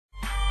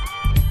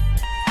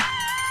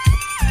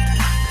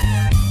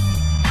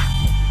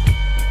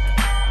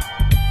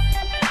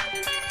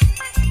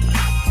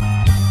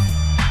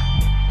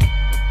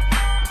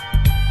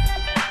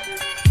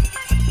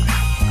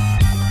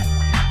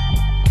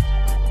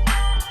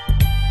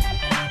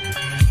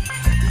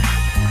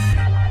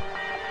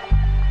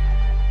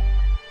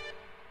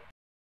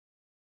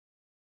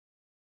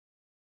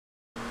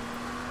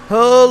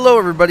Hello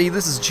everybody,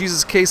 this is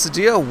Jesus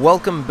Quesadilla.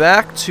 Welcome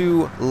back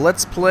to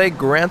Let's Play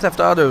Grand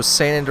Theft Auto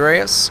San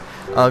Andreas.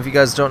 If you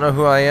guys don't know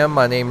who I am,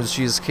 my name is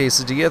Jesus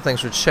Quesadilla.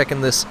 Thanks for checking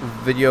this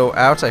video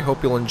out. I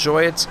hope you'll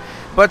enjoy it.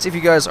 But if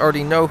you guys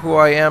already know who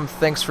I am,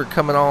 thanks for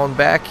coming on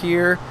back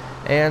here.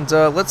 And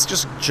let's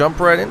just jump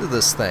right into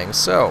this thing.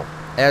 So,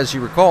 as you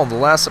recall, in the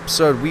last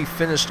episode we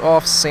finished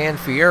off San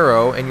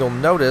Fierro, and you'll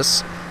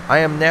notice I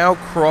am now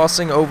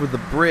crossing over the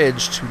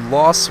bridge to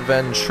Las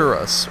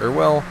Venturas, or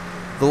well,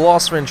 the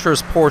Las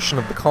Venturas portion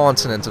of the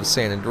continent of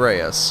San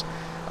Andreas.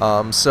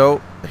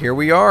 So here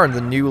we are in the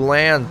new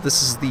land.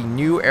 This is the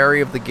new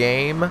area of the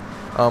game.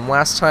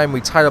 Last time we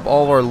tied up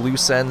all of our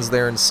loose ends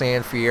there in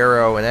San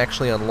Fierro and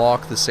actually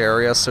unlocked this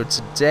area. So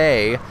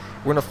today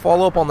we're going to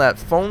follow up on that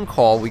phone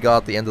call we got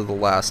at the end of the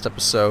last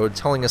episode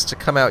telling us to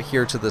come out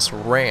here to this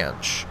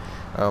ranch.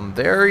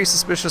 Very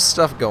suspicious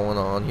stuff going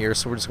on here,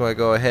 so we're just going to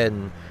go ahead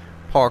and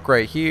park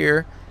right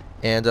here.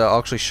 And I'll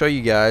actually show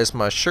you guys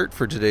my shirt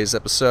for today's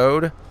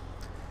episode.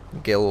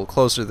 Get a little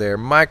closer there.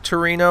 Mike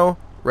Torino,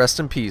 rest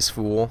in peace,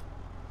 fool.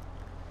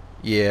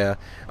 Yeah.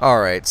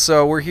 Alright,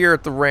 so we're here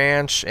at the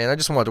ranch, and I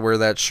just wanted to wear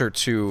that shirt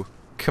to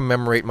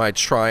commemorate my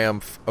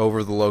triumph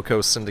over the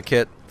Loco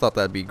Syndicate. Thought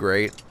that'd be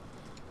great.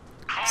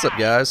 What's up,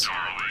 guys?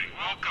 Darling,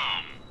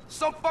 welcome.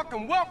 So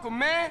fucking welcome,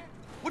 man.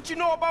 What you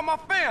know about my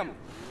family?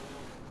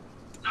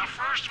 Now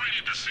first we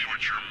need to see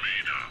what you're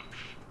made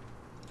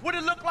of. What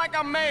it look like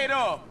I'm made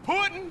of?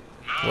 Pudding?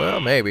 No, well,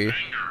 maybe. Anger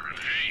and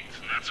hate,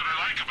 and that's what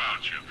I like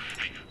about you.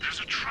 Hey, there's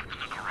a truck in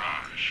the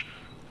garage.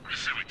 I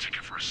say we take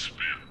it for a spin.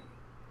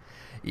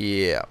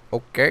 Yeah,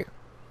 okay.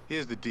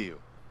 Here's the deal.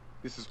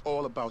 This is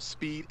all about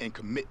speed and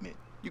commitment.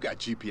 You got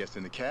GPS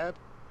in the cab.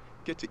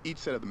 Get to each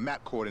set of the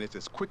map coordinates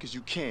as quick as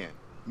you can.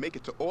 Make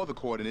it to all the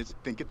coordinates,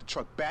 then get the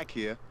truck back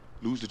here,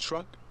 lose the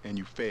truck, and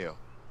you fail.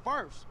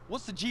 First,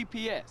 what's the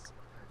GPS?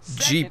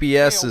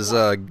 GPS is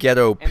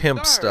ghetto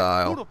pimp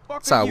style.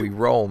 That's how we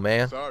roll,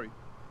 man. Sorry.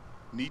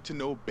 Need to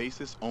know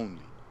basis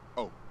only.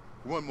 Oh,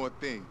 one more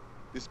thing.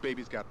 This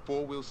baby's got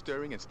four-wheel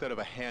steering instead of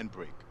a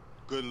handbrake.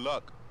 Good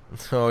luck.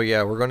 Oh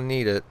yeah, we're gonna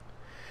need it.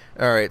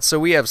 Alright, so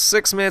we have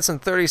 6 minutes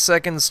and 30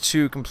 seconds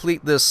to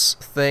complete this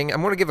thing.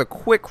 I'm going to give a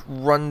quick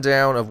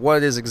rundown of what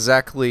it is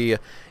exactly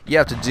you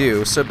have to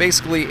do. So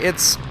basically,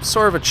 it's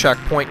sort of a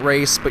checkpoint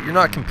race, but you're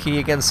not competing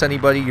against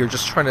anybody, you're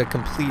just trying to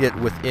complete it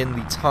within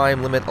the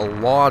time limit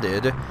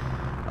allotted.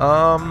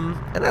 And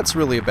that's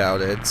really about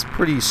it. It's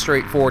pretty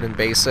straightforward and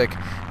basic.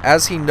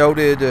 As he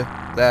noted,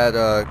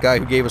 that guy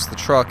who gave us the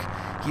truck,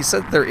 he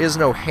said there is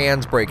no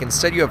handbrake.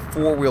 Instead, you have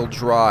four-wheel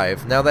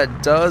drive. Now,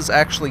 that does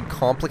actually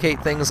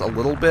complicate things a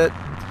little bit.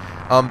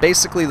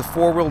 Basically, the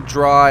four-wheel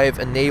drive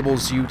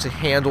enables you to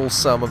handle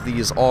some of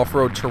these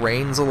off-road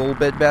terrains a little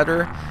bit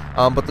better.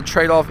 But the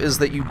trade-off is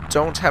that you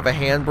don't have a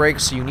handbrake,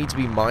 so you need to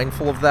be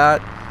mindful of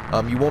that.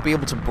 You won't be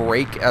able to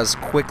brake as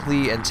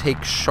quickly and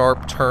take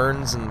sharp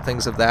turns and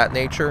things of that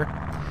nature.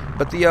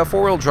 But the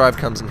four-wheel drive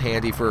comes in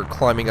handy for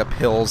climbing up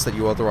hills that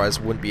you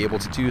otherwise wouldn't be able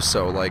to do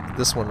so, like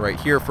this one right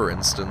here, for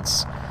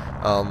instance.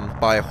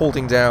 By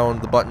holding down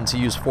the button to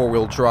use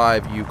four-wheel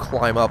drive, you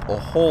climb up a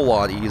whole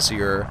lot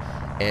easier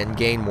and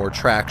gain more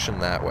traction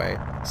that way.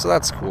 So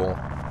that's cool.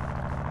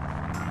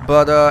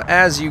 But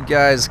as you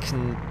guys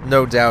can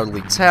no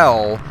doubtly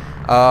tell,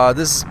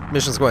 this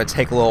mission is going to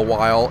take a little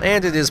while,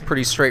 and it is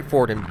pretty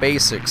straightforward and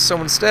basic. So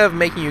instead of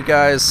making you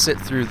guys sit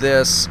through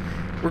this,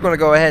 we're going to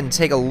go ahead and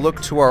take a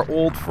look to our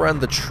old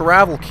friend, the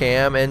travel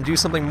cam, and do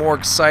something more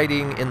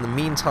exciting in the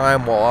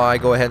meantime while I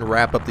go ahead and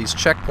wrap up these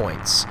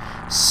checkpoints.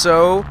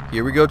 So,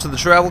 here we go to the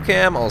travel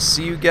cam. I'll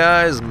see you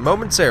guys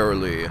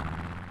momentarily.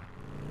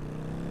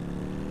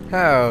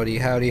 Howdy,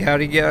 howdy,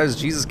 howdy, guys.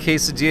 Jesus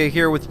Quesadilla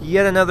here with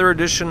yet another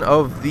edition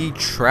of the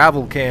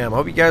travel cam.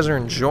 Hope you guys are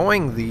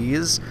enjoying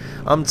these.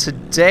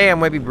 Today I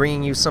might be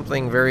bringing you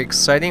something very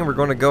exciting. We're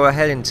going to go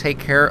ahead and take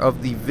care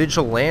of the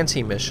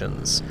vigilante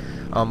missions.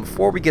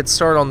 Before we get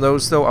started on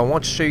those, though, I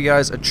want to show you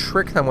guys a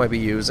trick that I might be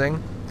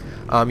using.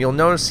 You'll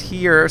notice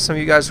here, some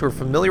of you guys who are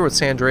familiar with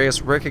San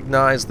Andreas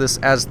recognize this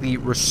as the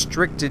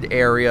restricted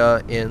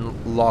area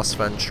in Las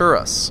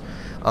Venturas.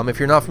 If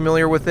you're not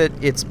familiar with it,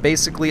 it's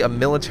basically a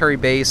military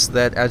base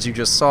that, as you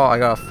just saw, I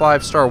got a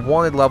 5-star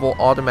wanted level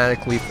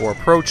automatically for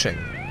approaching.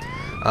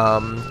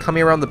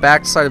 Coming around the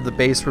back side of the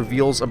base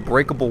reveals a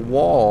breakable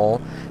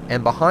wall,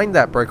 and behind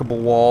that breakable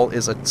wall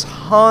is a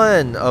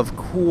ton of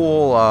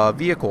cool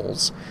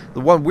vehicles. The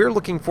one we're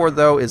looking for,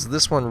 though, is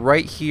this one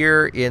right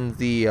here in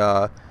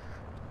the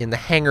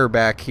hangar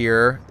back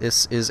here.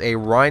 This is a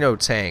Rhino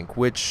tank,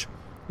 which,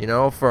 you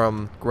know,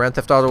 from Grand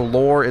Theft Auto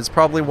lore, is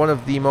probably one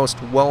of the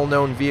most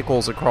well-known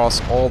vehicles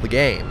across all the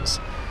games.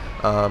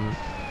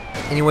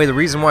 Anyway, the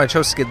reason why I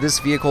chose to get this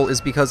vehicle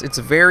is because it's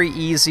very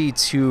easy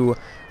to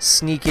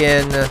sneak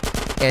in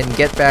and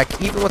get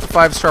back, even with a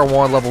 5-star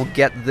wanted level,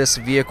 get this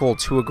vehicle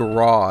to a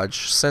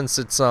garage, since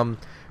it's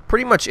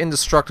pretty much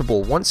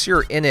indestructible. Once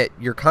you're in it,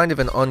 you're kind of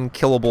an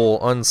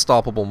unkillable,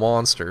 unstoppable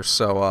monster.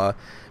 So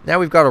now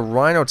we've got a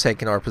Rhino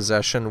tank in our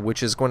possession,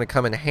 which is going to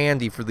come in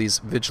handy for these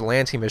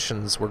vigilante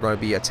missions we're going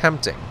to be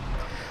attempting.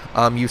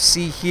 You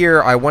see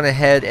here, I went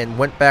ahead and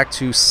went back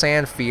to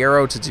San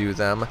Fierro to do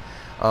them.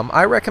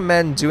 I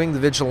recommend doing the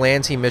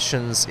vigilante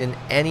missions in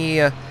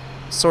any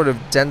sort of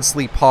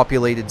densely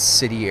populated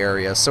city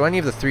area, so any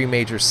of the 3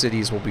 major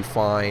cities will be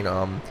fine.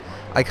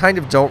 I kind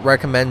of don't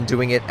recommend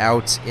doing it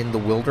out in the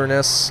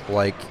wilderness,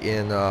 like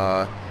in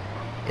the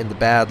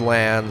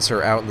Badlands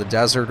or out in the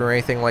desert or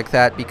anything like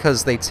that,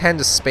 because they tend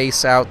to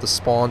space out the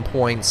spawn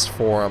points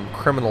for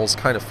criminals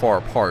kind of far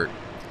apart.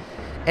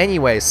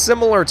 Anyway,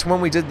 similar to when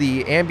we did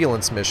the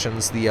ambulance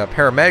missions, the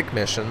paramedic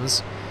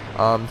missions,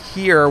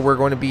 here we're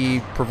going to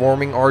be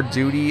performing our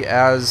duty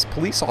as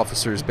police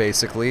officers,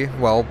 basically.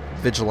 Well,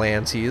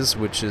 vigilantes,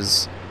 which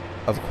is,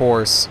 of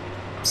course,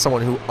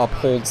 someone who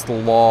upholds the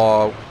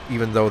law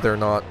even though they're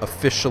not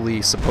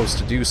officially supposed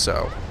to do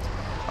so.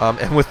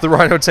 And with the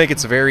Rhino tank,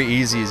 it's very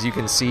easy, as you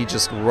can see,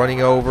 just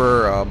running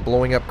over,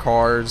 blowing up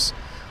cars.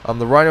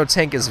 The Rhino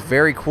tank is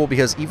very cool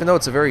because even though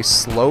it's a very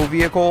slow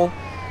vehicle,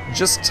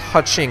 just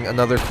touching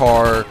another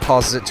car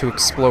causes it to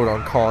explode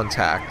on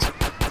contact.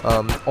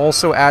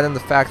 Also add in the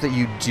fact that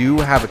you do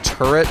have a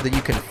turret that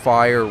you can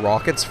fire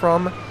rockets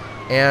from,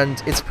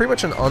 and it's pretty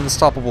much an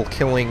unstoppable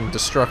killing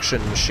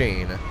destruction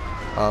machine.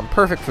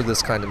 Perfect for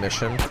this kind of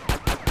mission.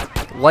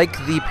 Like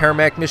the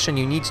paramedic mission,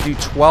 you need to do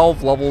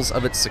 12 levels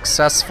of it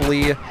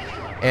successfully,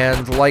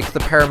 and like the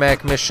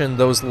paramedic mission,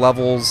 those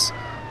levels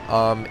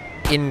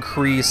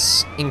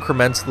increase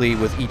incrementally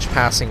with each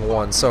passing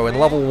one. So in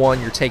level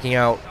 1, you're taking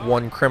out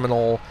 1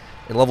 criminal,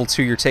 in level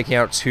 2, you're taking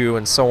out 2,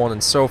 and so on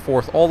and so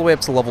forth, all the way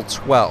up to level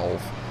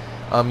 12.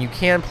 You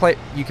can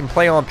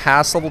play on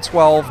past level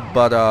 12,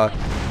 but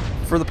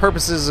for the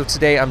purposes of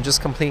today, I'm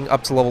just completing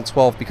up to level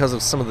 12 because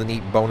of some of the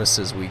neat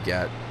bonuses we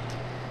get.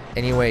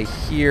 Anyway,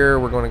 here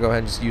we're going to go ahead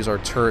and just use our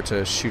turret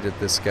to shoot at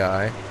this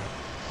guy.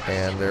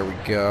 And there we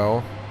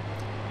go.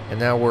 And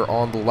now we're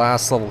on the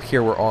last level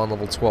here. We're on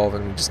level 12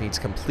 and we just need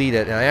to complete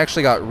it. And I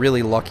actually got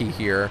really lucky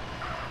here.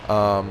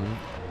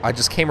 I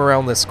just came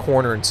around this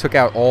corner and took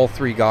out all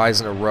 3 guys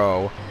in a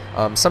row.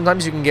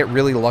 Sometimes you can get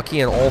really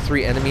lucky and all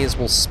 3 enemies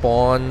will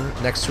spawn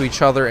next to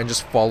each other and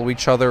just follow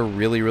each other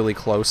really, really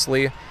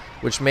closely,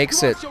 which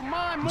makes it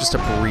just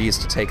a breeze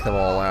to take them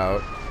all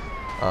out.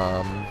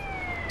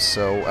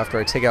 So after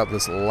I take out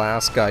this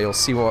last guy, you'll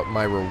see what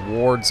my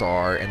rewards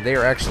are, and they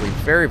are actually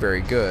very,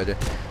 very good.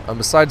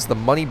 Besides the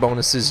money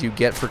bonuses you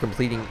get for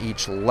completing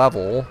each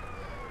level.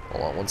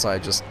 Hold on, once I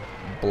just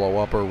blow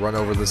up or run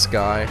over this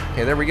guy.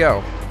 Okay, there we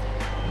go.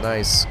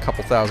 Nice,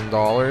 couple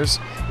 $1,000s.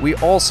 We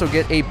also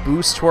get a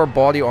boost to our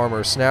body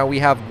armor, so now we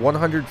have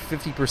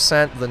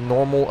 150% the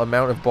normal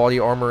amount of body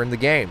armor in the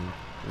game.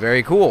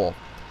 Very cool.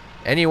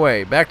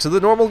 Anyway, back to the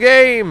normal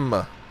game!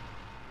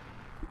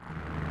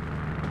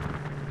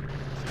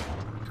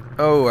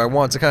 Oh, I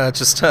want to kind of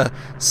just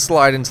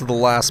slide into the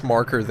last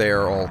marker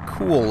there, all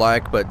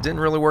cool-like, but didn't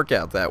really work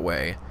out that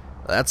way.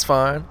 That's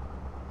fine.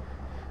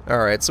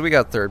 Alright, so we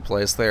got 3rd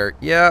place there.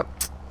 Yeah,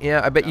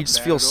 I bet you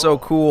just feel so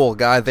cool,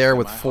 guy there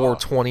with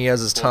 420 as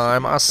his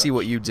time. I see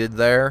what you did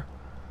there.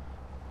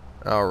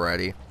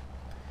 Alrighty.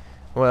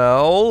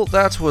 Well,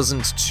 that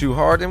wasn't too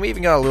hard, and we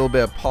even got a little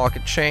bit of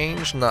pocket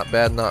change. Not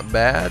bad, not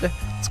bad.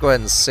 Let's go ahead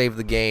and save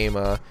the game.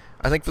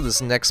 I think for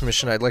this next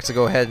mission, I'd like to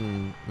go ahead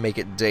and make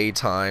it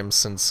daytime,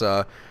 since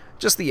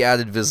just the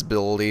added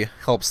visibility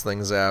helps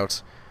things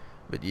out.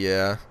 But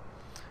yeah.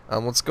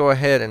 Let's go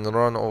ahead and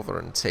run over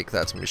and take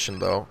that mission,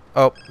 though.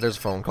 Oh, there's a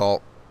phone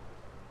call.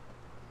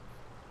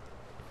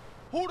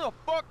 Who the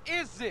fuck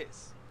is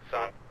this?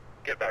 Son,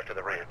 get back to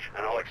the ranch,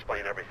 and I'll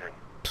explain everything.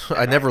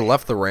 I never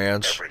left the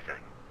ranch.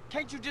 Everything.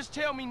 Can't you just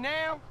tell me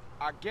now?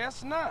 I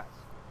guess not.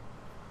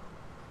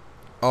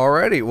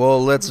 Alrighty,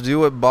 well, let's do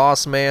what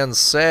Boss Man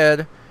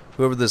said.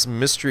 Whoever this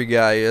mystery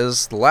guy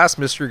is. The last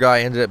mystery guy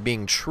ended up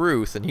being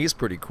Truth, and he's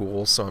pretty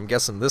cool, so I'm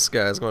guessing this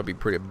guy is going to be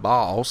pretty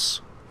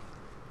boss.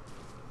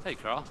 Hey,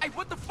 Carl. Hey,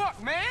 what the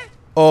fuck, man?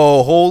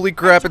 Oh, holy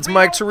crap, it's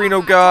Mike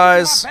Torino,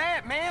 guys.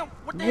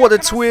 What a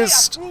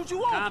twist.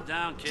 Calm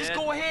down, kid. Just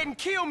go ahead and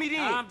kill me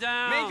then. Calm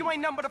down. Man, you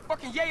ain't nothing but a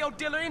fucking yayo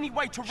dealer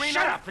anyway, Torino.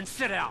 Shut up and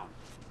sit down.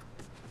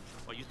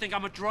 Well, you think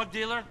I'm a drug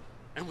dealer?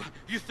 And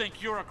you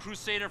think you're a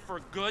crusader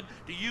for good?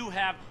 Do you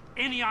have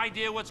any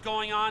idea what's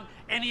going on?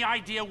 Any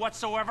idea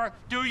whatsoever?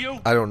 Do you?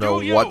 I don't know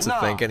what to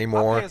think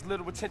anymore. I pay as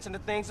little attention to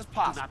things as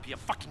possible. Do not be a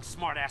fucking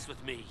smartass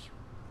with me.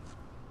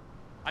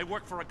 I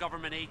work for a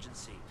government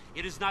agency.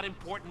 It is not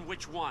important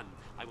which one.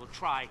 I will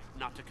try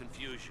not to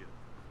confuse you.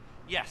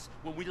 Yes,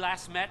 when we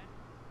last met,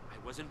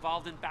 I was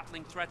involved in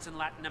battling threats in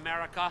Latin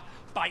America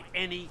by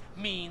any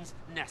means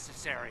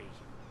necessary.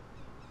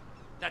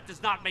 That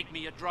does not make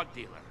me a drug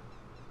dealer.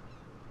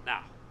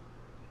 Now,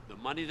 the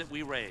money that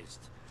we raised,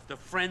 the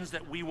friends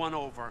that we won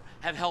over,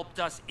 have helped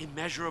us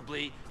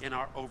immeasurably in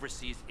our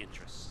overseas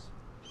interests.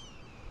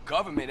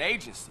 Government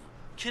agency?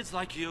 Kids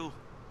like you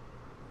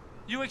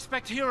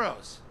expect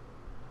heroes.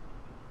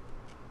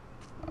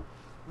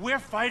 We're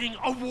fighting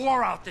a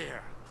war out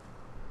there.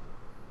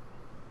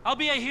 I'll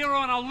be a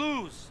hero and I'll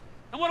lose.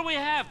 And what do we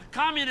have?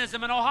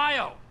 Communism in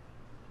Ohio.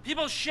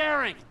 People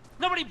sharing.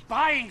 Nobody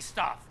buying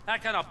stuff.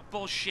 That kind of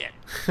bullshit.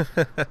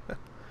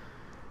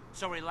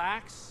 So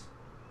relax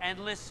and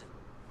listen.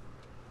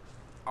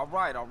 All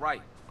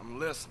right, I'm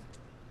listening.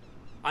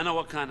 I know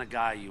what kind of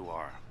guy you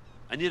are.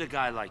 I need a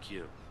guy like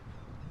you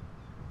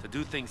to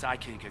do things I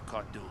can't get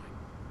caught doing.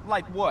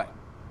 Like what?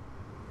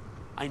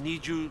 I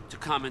need you to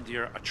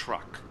commandeer a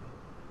truck.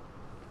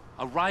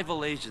 A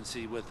rival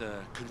agency with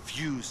a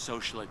confused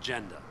social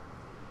agenda.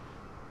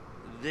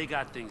 They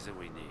got things that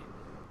we need.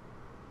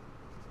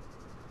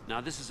 Now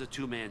this is a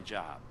two-man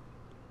job.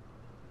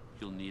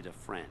 You'll need a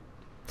friend.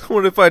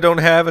 What if I don't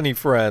have any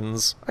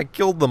friends? I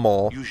killed them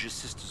all. Use your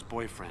sister's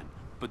boyfriend,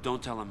 but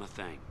don't tell him a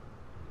thing.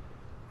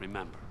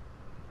 Remember,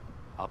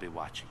 I'll be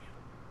watching you.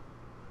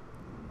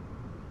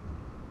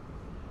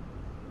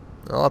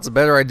 Well, that's a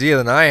better idea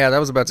than I had. I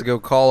was about to go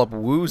call up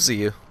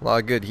Woozy. A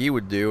lot of good he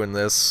would do in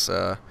this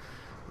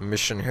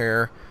mission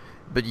here.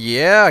 But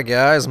yeah,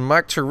 guys,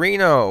 Mike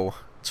Torino.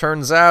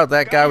 Turns out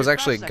that guy was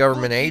actually a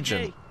government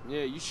agent.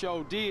 Yeah, you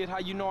sure did. How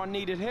you know I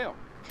needed help?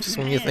 Just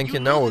when you think you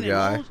know a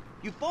guy.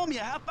 You phoned me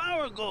a half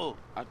hour ago.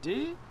 I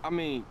did? I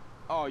mean,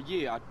 oh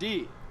yeah, I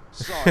did.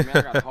 Sorry, man,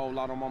 I got a whole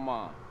lot on my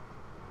mind.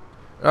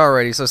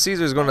 Alrighty, so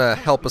Caesar's going to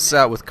help us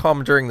out with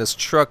commandeering this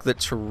truck that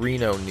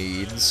Torino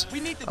needs.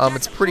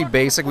 It's pretty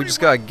basic. We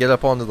just got to get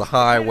up onto the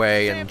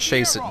highway and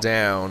chase it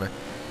down.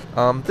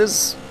 This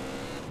is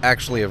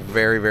actually a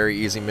very, very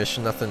easy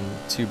mission. Nothing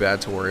too bad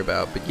to worry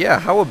about. But yeah,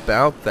 how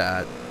about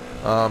that?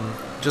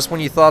 Just when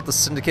you thought the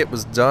Syndicate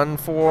was done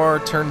for,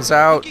 turns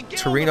out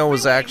Torino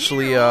was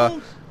actually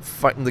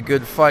fighting the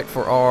good fight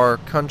for our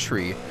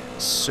country.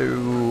 So,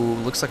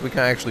 looks like we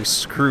kind of actually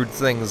screwed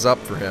things up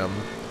for him.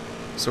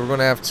 So we're going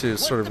to have to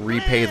sort of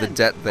repay the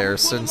debt there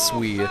since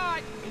we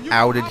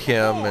outed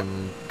him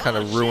and kind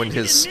of ruined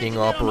his skiing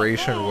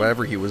operation or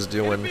whatever he was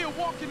doing,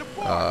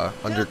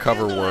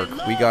 undercover work.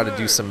 We got to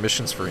do some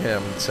missions for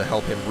him to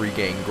help him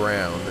regain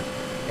ground.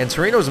 And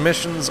Torino's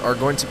missions are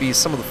going to be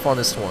some of the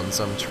funnest ones.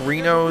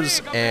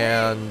 Torino's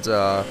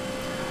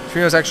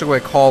actually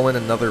going to call in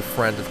another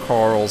friend of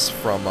Carl's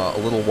from a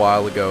little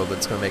while ago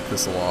that's going to make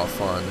this a lot of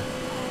fun.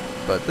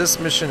 But this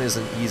mission is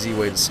an easy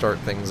way to start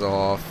things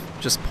off.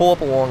 Just pull up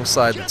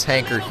alongside the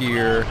tanker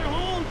here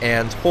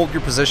and hold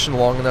your position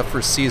long enough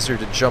for Caesar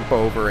to jump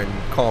over and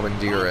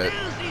commandeer it.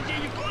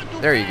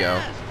 There you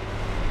go.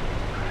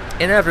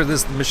 And after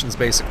this, the mission's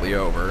basically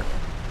over.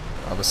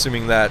 I'm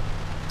assuming that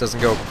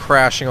doesn't go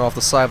crashing off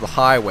the side of the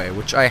highway,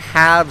 which I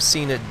have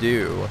seen it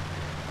do.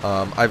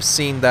 I've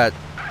seen that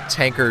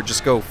tanker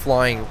just go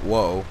flying.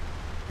 Whoa.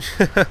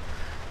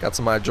 Got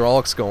some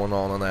hydraulics going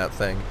on that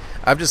thing.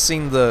 I've just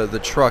seen the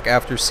truck,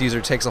 after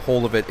Caesar takes a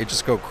hold of it, it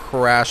just go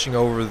crashing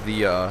over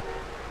the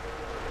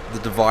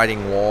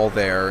dividing wall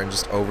there and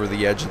just over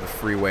the edge of the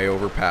freeway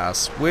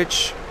overpass,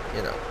 which,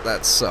 you know,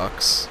 that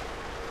sucks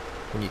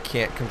when you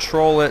can't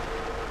control it.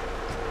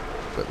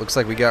 But looks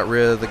like we got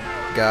rid of the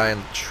guy in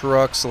the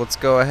truck, so let's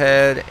go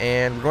ahead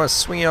and we're going to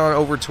swing on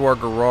over to our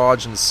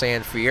garage in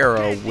San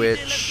Fierro,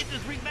 which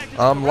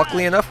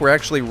luckily enough we're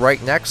actually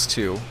right next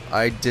to.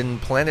 I didn't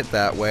plan it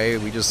that way,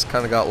 we just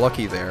kind of got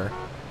lucky there.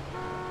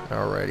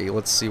 Alrighty,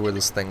 let's see where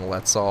this thing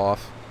lets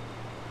off.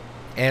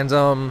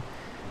 And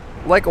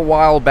like a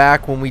while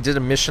back when we did a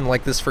mission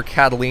like this for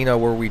Catalina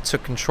where we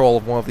took control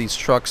of one of these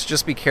trucks,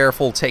 just be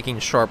careful taking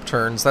sharp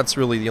turns. That's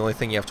really the only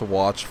thing you have to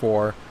watch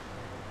for.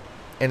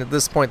 And at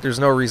this point, there's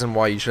no reason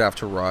why you should have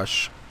to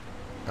rush.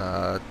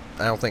 I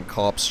don't think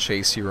cops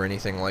chase you or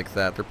anything like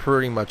that. They're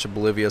pretty much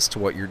oblivious to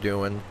what you're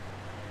doing.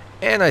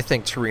 And I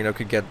think Torino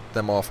could get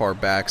them off our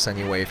backs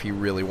anyway if he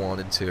really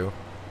wanted to.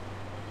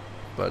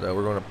 But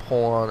we're going to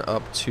pull on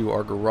up to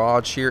our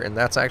garage here, and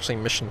that's actually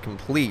mission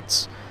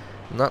complete.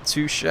 Not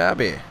too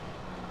shabby.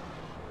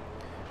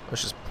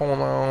 Let's just pull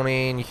on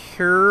in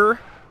here.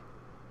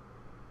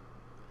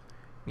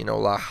 You know,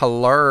 la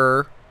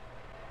hello.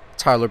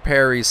 Tyler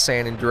Perry's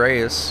San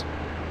Andreas.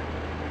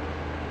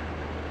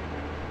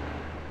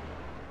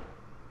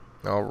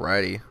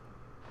 Alrighty.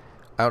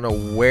 I don't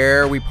know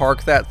where we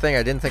parked that thing.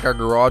 I didn't think our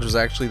garage was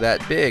actually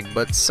that big,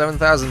 but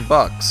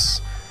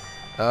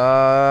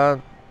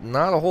 $7,000.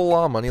 Not a whole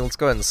lot of money. Let's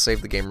go ahead and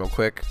save the game real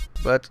quick.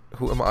 But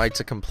who am I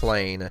to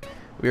complain?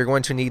 We are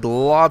going to need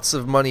lots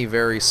of money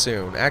very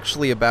soon.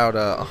 Actually, about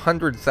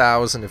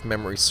 100,000 if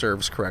memory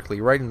serves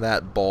correctly. Right in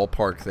that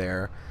ballpark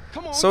there.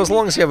 So as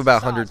long as you have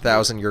about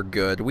 100,000, you're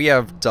good. We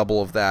have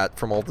double of that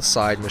from all the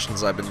side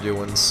missions I've been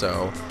doing,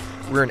 so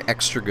we're in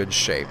extra good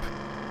shape.